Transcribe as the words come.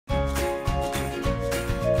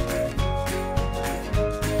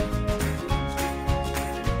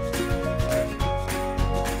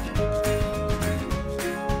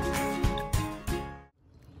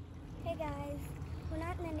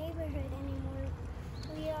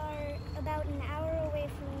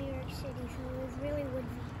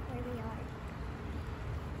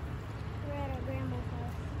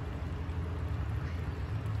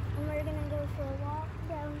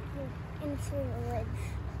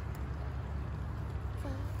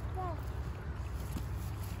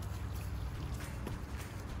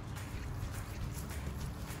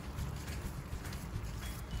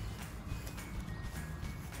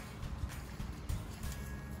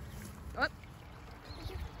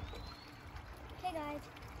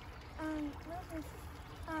This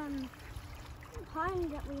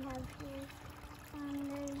pond that we have here.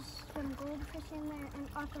 There's some goldfish in there and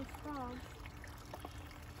also frogs.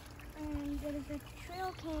 And there's a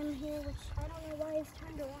trail cam here, which I don't know why it's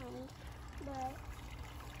turned around, but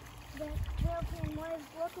the trail cam was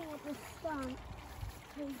looking at the stump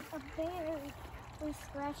because a bear was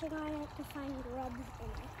scratching on it to find grubs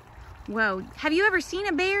in it. Whoa, have you ever seen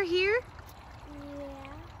a bear here?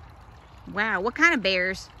 Yeah. Wow, what kind of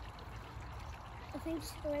bears? I think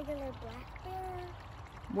just a regular black bear.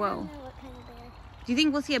 Whoa. I don't know what kind of bear. Do you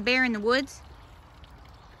think we'll see a bear in the woods?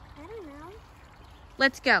 I don't know.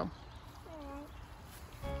 Let's go. Alright.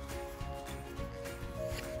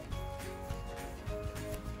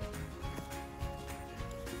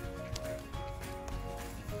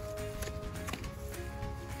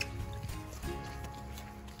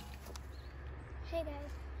 Hey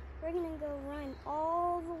guys, we're gonna go run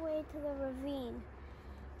all the way to the ravine.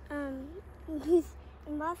 And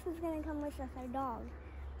Boss is gonna come with us, our dog.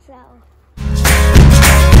 So.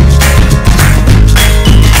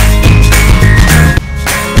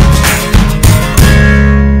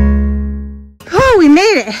 Oh, we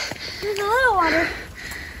made it. There's a little water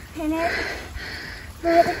in it,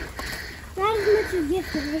 but not as much as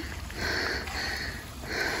yesterday.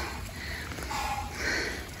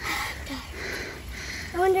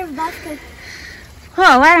 I wonder if Boss could.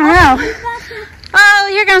 Oh, I don't know. Oh,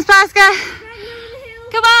 here comes Pasca.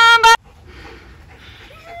 Come on, Bos.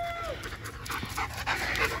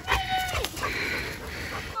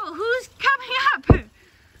 Oh, who's coming up?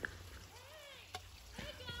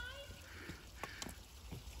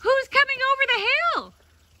 Who's coming over the hill?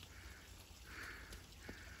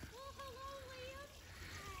 Well, hello, Liam.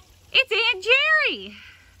 It's Aunt Jerry.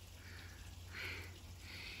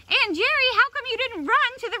 Aunt Jerry, how come you didn't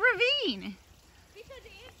run to the ravine? Because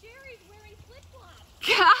Aunt Jerry's wearing flip-flops.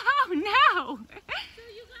 Oh, no. So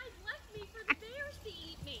you guys left me for the bears to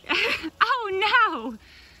eat me. Oh, no.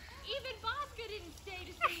 Even Bosca didn't stay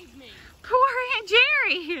to save me. Poor Aunt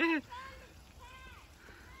Jerry.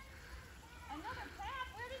 Another path?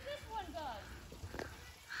 Where did this one go?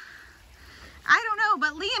 I don't know,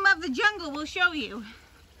 but Liam of the Jungle will show you.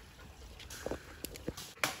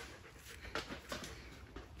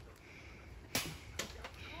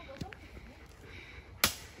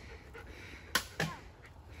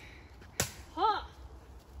 Huh.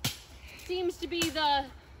 Seems to be the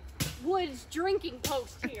woods drinking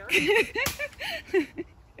post here.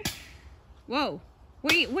 Whoa.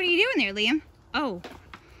 What are you doing there, Liam? Oh.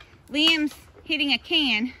 Liam's hitting a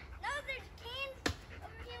can. No, there's cans over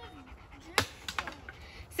here with drinks.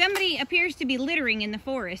 Somebody appears to be littering in the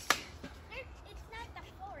forest. It's not the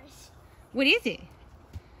forest. What is it?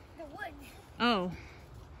 The woods. Oh.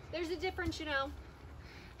 There's a difference, you know.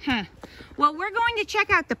 Huh. Well, we're going to check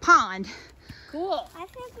out the pond. Cool. I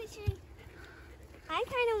think we should. I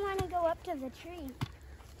kind of want to go up to the tree.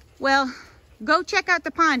 Well, go check out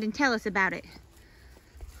the pond and tell us about it.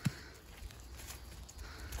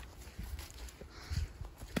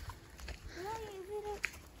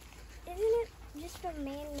 Isn't it just a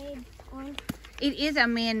man-made pond? It is a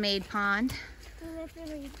man-made pond. Well, that's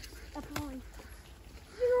really a pond.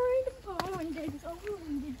 The pond is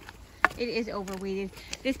overrated. It is overweeded.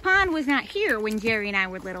 This pond was not here when Jerry and I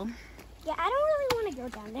were little. Yeah, I don't really want to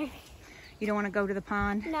go down there. You don't want to go to the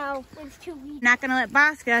pond? No, it's too weedy. Not going to let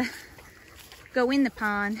Bosca go in the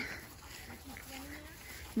pond.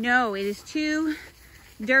 No, it is too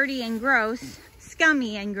dirty and gross,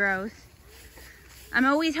 scummy and gross. I'm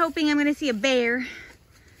always hoping I'm going to see a bear.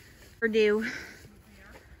 Or do.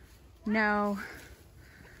 No,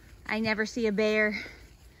 I never see a bear.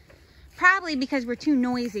 Probably because we're too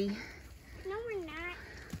noisy. No, we're not.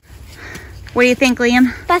 What do you think,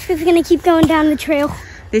 Liam? Bosca's going to keep going down the trail.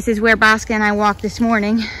 This is where Bosca and I walked this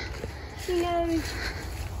morning. She knows.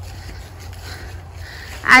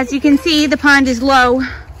 As you can see, the pond is low.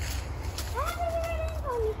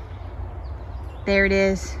 There it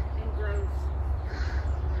is. And gross.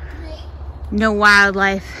 No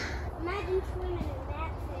wildlife. Imagine swimming in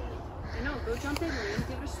that thing. I know. Go jump in, Liam.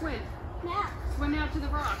 Give it a swim. No, Swim out to the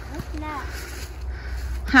rock. no,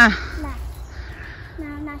 Huh. no. No,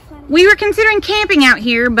 I'm not swimming. We were considering camping out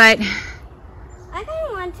here, but I kind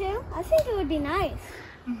of want to. I think it would be nice.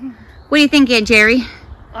 what do you think, Aunt Jerry?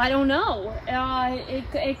 I don't know.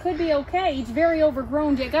 It could be okay. It's very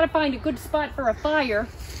overgrown. You gotta find a good spot for a fire.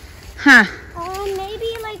 Huh.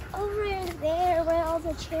 Maybe like over there where all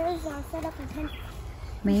the chairs are, set up a tent.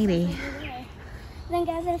 Maybe. Over there. Then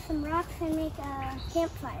gather some rocks and make a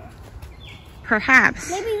campfire. Perhaps.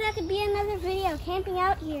 Maybe that could be another video, camping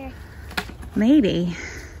out here. Maybe.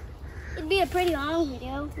 It'd be a pretty long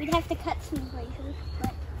video. We'd have to cut some places,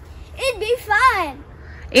 but it'd be fun.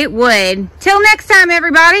 It would. Till next time,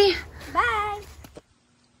 everybody. Bye.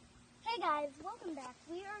 Hey guys, welcome back.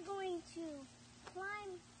 We are going to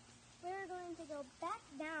go back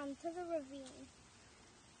down to the ravine.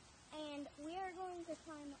 And we are going to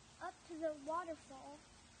climb up to the waterfall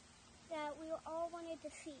that we all wanted to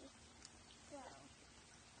see. So,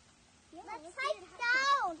 yeah, let's hike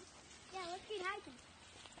down. Yeah, let's keep hiking.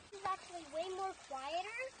 This is actually way more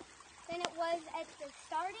quieter than it was at the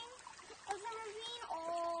starting of the ravine,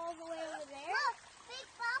 all the way over there. Look, big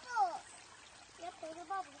bubbles. Yep, those are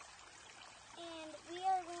bubbles. And we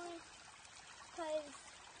are going, because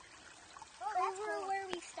over where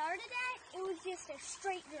we started at, it was just a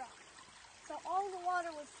straight drop. So all the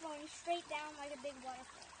water was flowing straight down like a big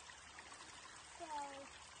waterfall. So,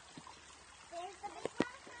 there's the big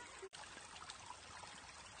waterfall.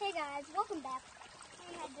 Hey guys, welcome back.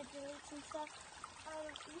 We had to delete some stuff.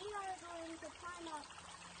 We are going to climb up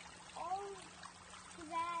all to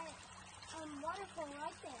that waterfall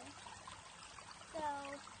right there. So,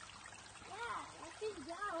 yeah, let's just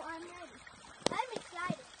go. I'm ready. I'm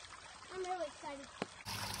excited. I'm really excited.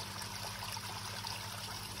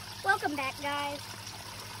 Welcome back, guys.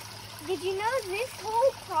 Did you know this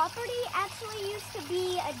whole property actually used to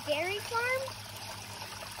be a dairy farm?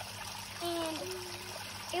 And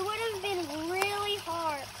it would have been really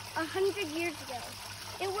hard 100 years ago.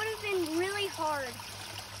 It would have been really hard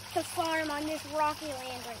to farm on this rocky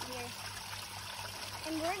land right here.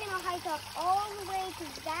 And we're gonna hike up all the way to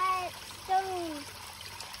that stone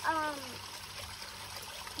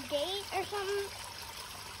gate or something.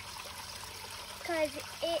 Because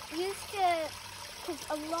it used to, because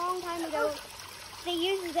a long time ago, they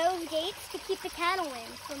used those gates to keep the cattle in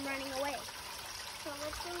from running away. So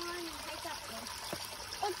let's go on and hike up there.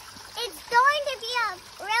 It's going to be a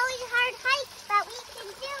really hard hike, but we can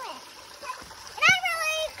do it. And I'm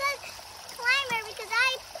really a good climber because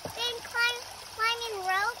I've been climbing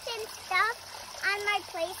ropes and stuff on my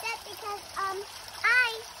playset because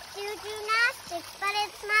I do gymnastics, but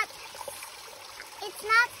it's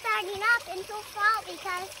not starting up until fall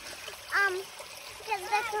because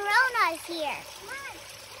the corona is here.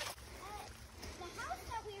 The house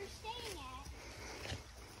that we are staying at,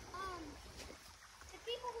 the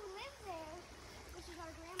people who live there, which is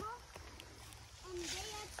our grandma, they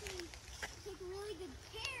actually take really good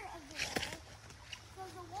care of the wall. So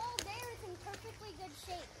the wall there is in perfectly good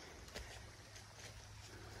shape.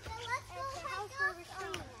 So let's go at the house where we're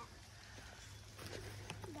staying at.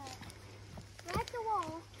 We're at the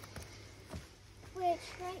wall, which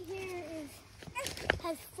right here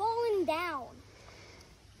has fallen down.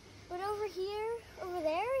 But over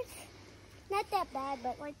there, it's not that bad,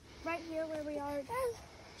 but like right here where we are,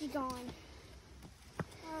 it's gone.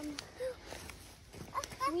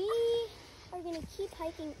 We are gonna keep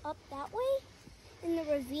hiking up that way in the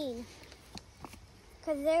ravine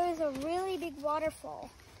because there is a really big waterfall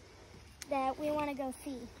that we want to go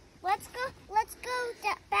see. Let's go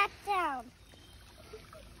back down.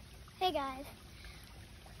 Hey guys,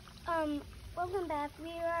 welcome back.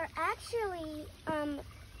 We are actually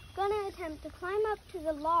gonna attempt to climb up to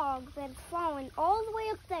the log that's fallen all the way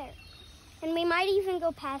up there. And we might even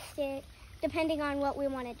go past it, depending on what we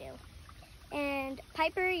want to do. And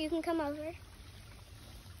Piper, you can come over.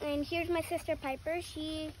 And here's my sister Piper.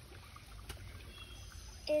 She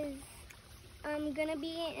is gonna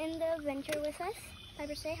be in the adventure with us.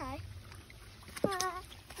 Piper, say hi.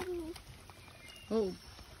 Oh.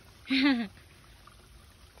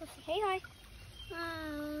 Just say hi.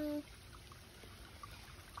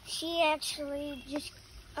 She actually just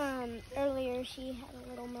earlier she had a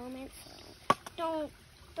little moment, so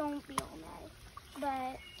don't be all mad.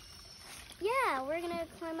 But yeah, we're gonna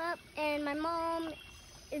climb up, and my mom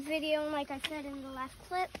is videoing like I said in the last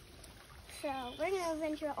clip. So we're gonna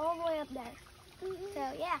venture all the way up there.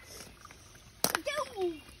 So yeah.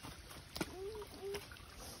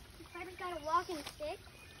 Piper's got a walking stick.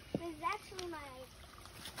 This is actually my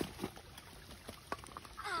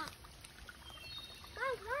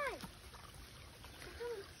Come on.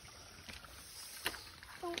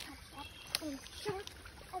 Don't touch that. I'm short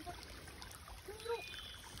as a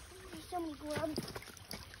There's so many grubs.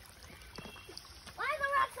 Why are the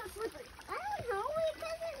rocks so slippery? I don't know,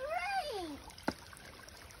 because it's raining.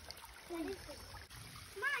 That is it.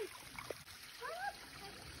 Come on. Come up.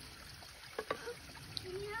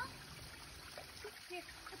 Can you help? Here,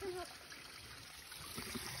 I can help.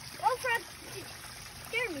 Oh crap! It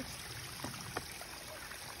scared me.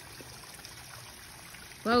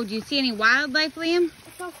 Whoa, do you see any wildlife, Liam?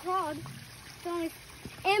 I saw a frog. It's the only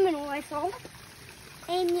animal I saw.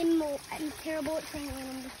 Animal. I'm terrible at saying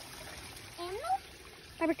animal. Animal?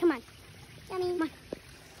 Piper, come on. Yummy. Come on.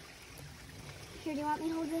 Here, do you want me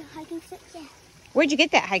to hold the hiking stick? Yeah. Where'd you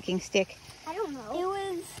get that hiking stick? I don't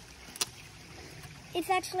know. It's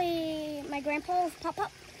actually my grandpa's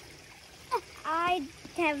pop-up. I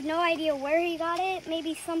have no idea where he got it.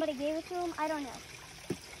 Maybe somebody gave it to him. I don't know.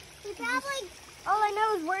 He probably... All I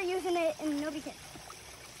know is we're using it and nobody can.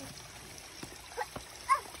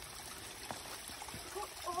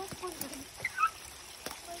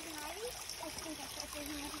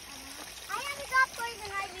 I haven't got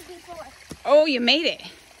poison ivy before. Oh, you made it.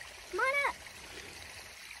 Come on up.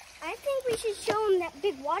 I think we should show him that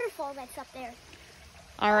big waterfall that's up there.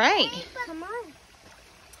 All right. Hey, come on.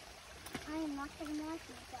 I am not going to watch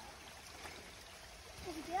myself.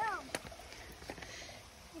 Here we go.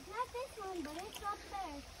 It's not this one, but it's up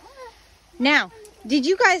there. Now, did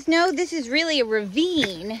you guys know this is really a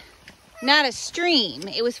ravine, not a stream?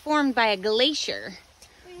 It was formed by a glacier.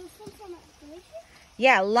 Were you from a glacier?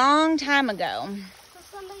 Yeah, a long time ago. So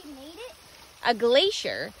somebody made it? A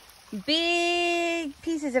glacier. Big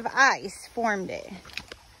pieces of ice formed it.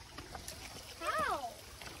 How?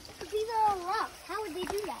 These are all rocks. How would they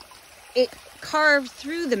do that? It carved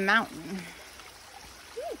through the mountain.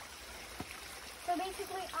 So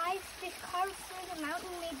basically ice just carved through the mountain,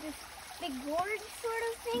 made this big gorge sort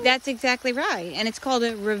of thing? That's exactly right. And it's called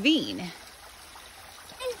a ravine.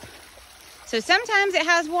 So sometimes it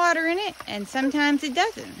has water in it and sometimes it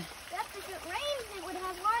doesn't. Yep, if it rains, it would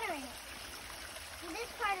have water in it. And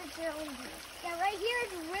this part is really deep. Yeah, right here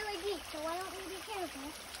is really deep, so why don't we be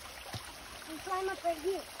careful and climb up right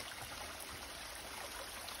here?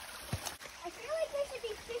 I feel like there should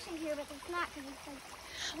be fish in here, but there's not because it's like...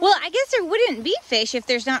 Well, I guess there wouldn't be fish if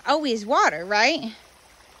there's not always water, right? Yeah,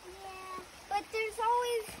 but there's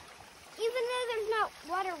always, even though there's not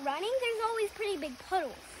water running, there's always pretty big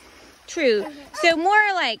puddles. True. So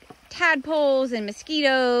more like tadpoles and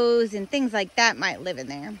mosquitoes and things like that might live in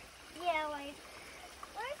there. Yeah, like,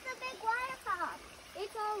 where's the big waterfall?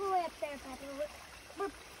 It's all the way up there, Pepper. We're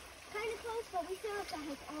kind of close, but we still have to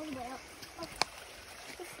hike all the way up. Oh,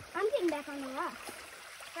 I'm getting back on the rock.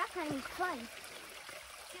 That time is fun.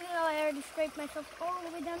 Even though I already scraped myself all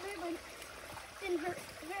the way down there, but it didn't hurt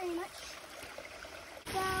very much.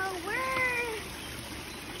 So we're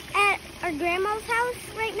at our grandma's house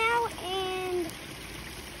right now, and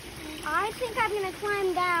I think I'm going to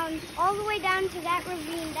climb down, all the way down to that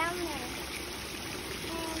ravine down there.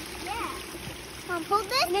 And yeah. Hold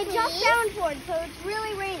this, and it just downpoured, so it's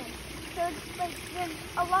really raining. So it's like there's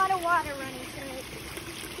a lot of water running through it.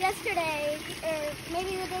 Yesterday, or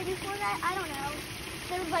maybe the day before that, I don't know.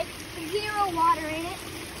 There was like 0 water in it.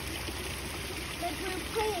 Like we were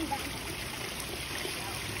playing down there.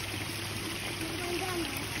 I'm going down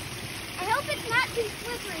there. I hope it's not too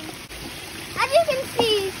slippery. As you can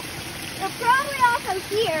see, they're probably also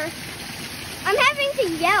here. I'm having to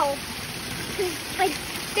yell because like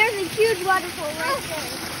there's a huge waterfall right there.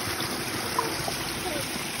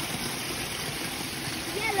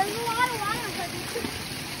 Yeah, there's a lot of water.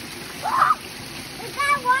 Is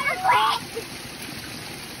that waterfall?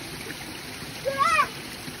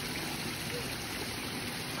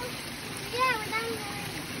 Yeah, we're down there.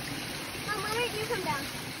 Why don't you come down?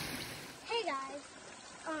 Hey guys,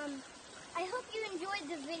 I hope you enjoyed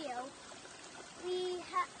the video. We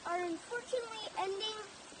are unfortunately ending.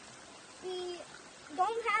 We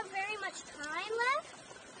don't have very much time left,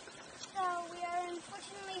 so we are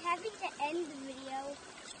unfortunately having to end the video.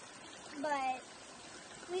 But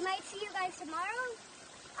we might see you guys tomorrow.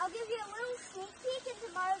 I'll give you a little sneak peek in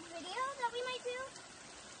tomorrow's video that we might do.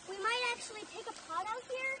 We might actually take a pot out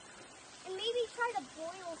here and maybe try to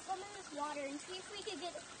boil some of this water and see if we could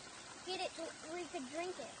get it to we could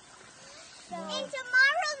drink it. So, and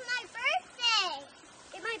tomorrow's my birthday.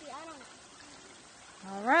 It might be, I don't know.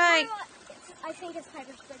 All right. I think it's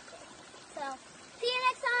Piper's birthday. So, see you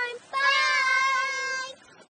next time. Bye!